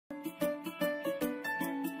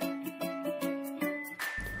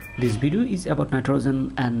This video is about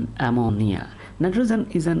nitrogen and ammonia. Nitrogen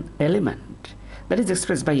is an element that is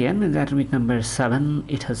expressed by N in the atomic number 7.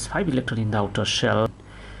 It has 5 electrons in the outer shell.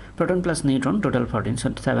 Proton plus neutron, total 14,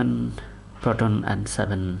 so 7 proton and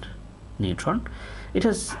 7 neutron. It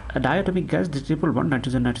has a diatomic gas, the triple bond,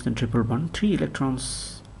 nitrogen triple bond. 3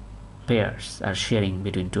 electrons pairs are sharing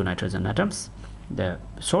between 2 nitrogen atoms. The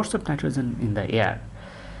source of nitrogen in the air,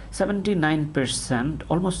 79%,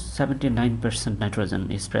 almost 79%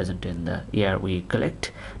 nitrogen is present in the air. We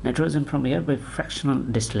collect nitrogen from air by fractional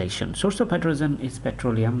distillation. Source of hydrogen is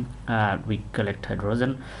petroleum. We collect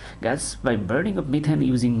hydrogen gas by burning of methane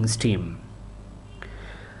using steam.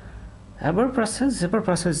 Haber process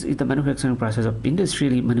is the manufacturing process of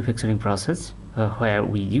industrially manufacturing process where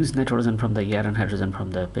we use nitrogen from the air and hydrogen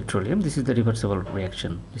from the petroleum. This is the reversible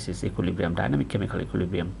reaction. This is equilibrium, dynamic chemical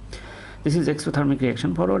equilibrium. This is exothermic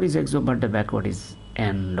reaction. Forward is exo, but the backward is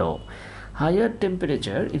endo. Higher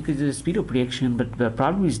temperature increases the speed of reaction, but the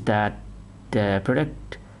problem is that the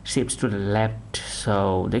product shifts to the left,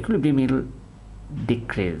 so the equilibrium will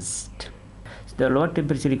decreased. So the lower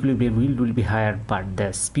temperature equilibrium will be higher, but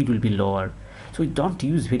the speed will be lower. So we don't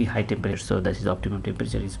use very high temperature, so that is optimum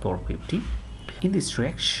temperature is 450. In this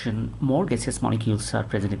reaction, more gaseous molecules are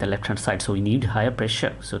present in the left hand side, so we need higher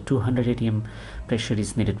pressure. So 200 atm pressure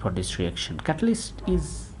is needed for this reaction. Catalyst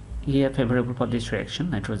is here favorable for this reaction.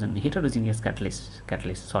 Nitrogen heterogeneous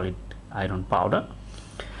catalyst solid iron powder.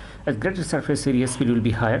 At greater surface area, speed will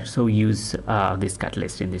be higher, so we use this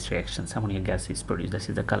catalyst in this reaction. Ammonia gas is produced. This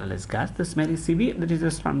is the colorless gas. The smell is severe. That is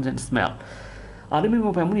the pungent smell. Aluminum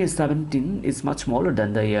of ammonia 17 is much smaller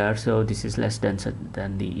than the air, so this is less dense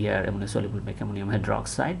than the air. Ammonia soluble make ammonium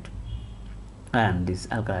hydroxide, and this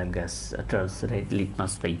alkyl gas turns red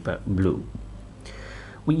litmus paper blue.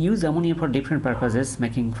 We use ammonia for different purposes: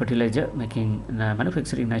 making fertilizer, making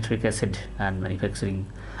manufacturing nitric acid, and manufacturing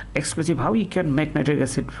explosive. How you can make nitric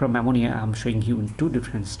acid from ammonia, I'm showing you in 2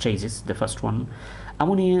 different stages. The first one,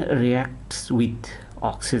 ammonia reacts with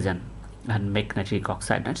oxygen and make nitric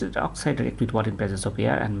oxide. Nitric oxide react with water in presence of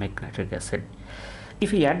air and make nitric acid.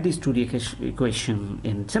 If you add these to the equation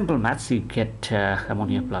in simple maths, you get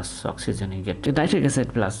ammonia plus oxygen, you get nitric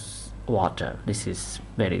acid plus water. This is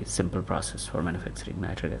very simple process for manufacturing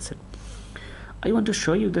nitric acid. I want to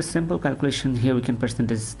show you the simple calculation. Here we can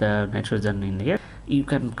percentage the nitrogen in the air. You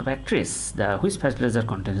can factorize the which fertilizer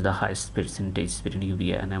contains the highest percentage between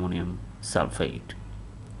urea and ammonium sulfate.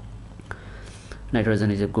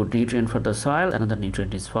 Nitrogen is a good nutrient for the soil. Another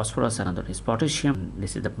nutrient is phosphorus, another is potassium.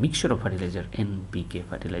 This is the mixture of fertilizer, NPK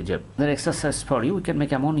fertilizer. The exercise for you, we can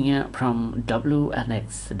make ammonia from W and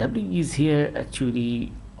X. W is here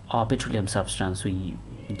actually a petroleum substance we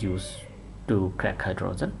use to crack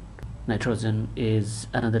hydrogen. Nitrogen is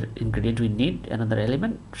another ingredient we need, another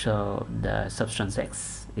element. So the substance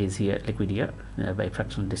X is here, liquid here. By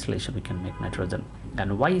fractional distillation we can make nitrogen.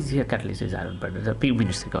 And Y is here, catalyst is iron powder. A few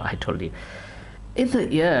minutes ago I told you. In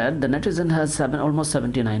the air, the nitrogen has almost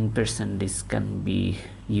 79%. This can be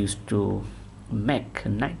used to make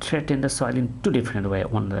nitrate in the soil in 2 different ways.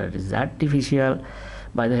 One that is artificial.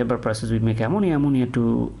 By the Haber process, we make ammonia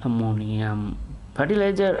to ammonium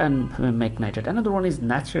fertilizer and make nitrate. Another one is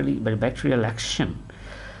naturally by bacterial action.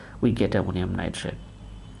 We get ammonium nitrate.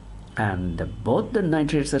 And both the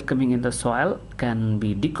nitrates are coming in the soil can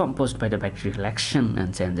be decomposed by the bacterial action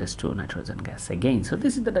and changes to nitrogen gas again. So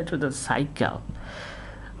this is the nitrogen cycle,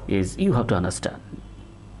 is you have to understand.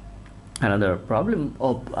 Another problem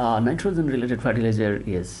of nitrogen related fertilizer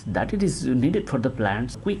is that it is needed for the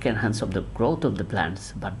plants, quick enhance of the growth of the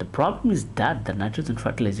plants, but the problem is that the nitrogen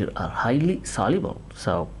fertilizer are highly soluble.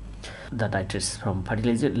 So the nitrates from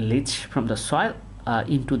fertilizer leach from the soil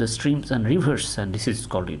into the streams and rivers, and this is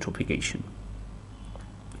called eutrophication.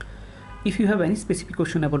 If you have any specific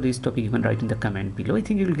question about this topic, you can write in the comment below. I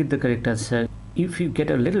think you will get the correct answer. If you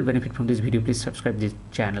get a little benefit from this video, please subscribe this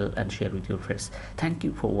channel and share with your friends. Thank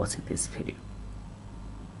you for watching this video.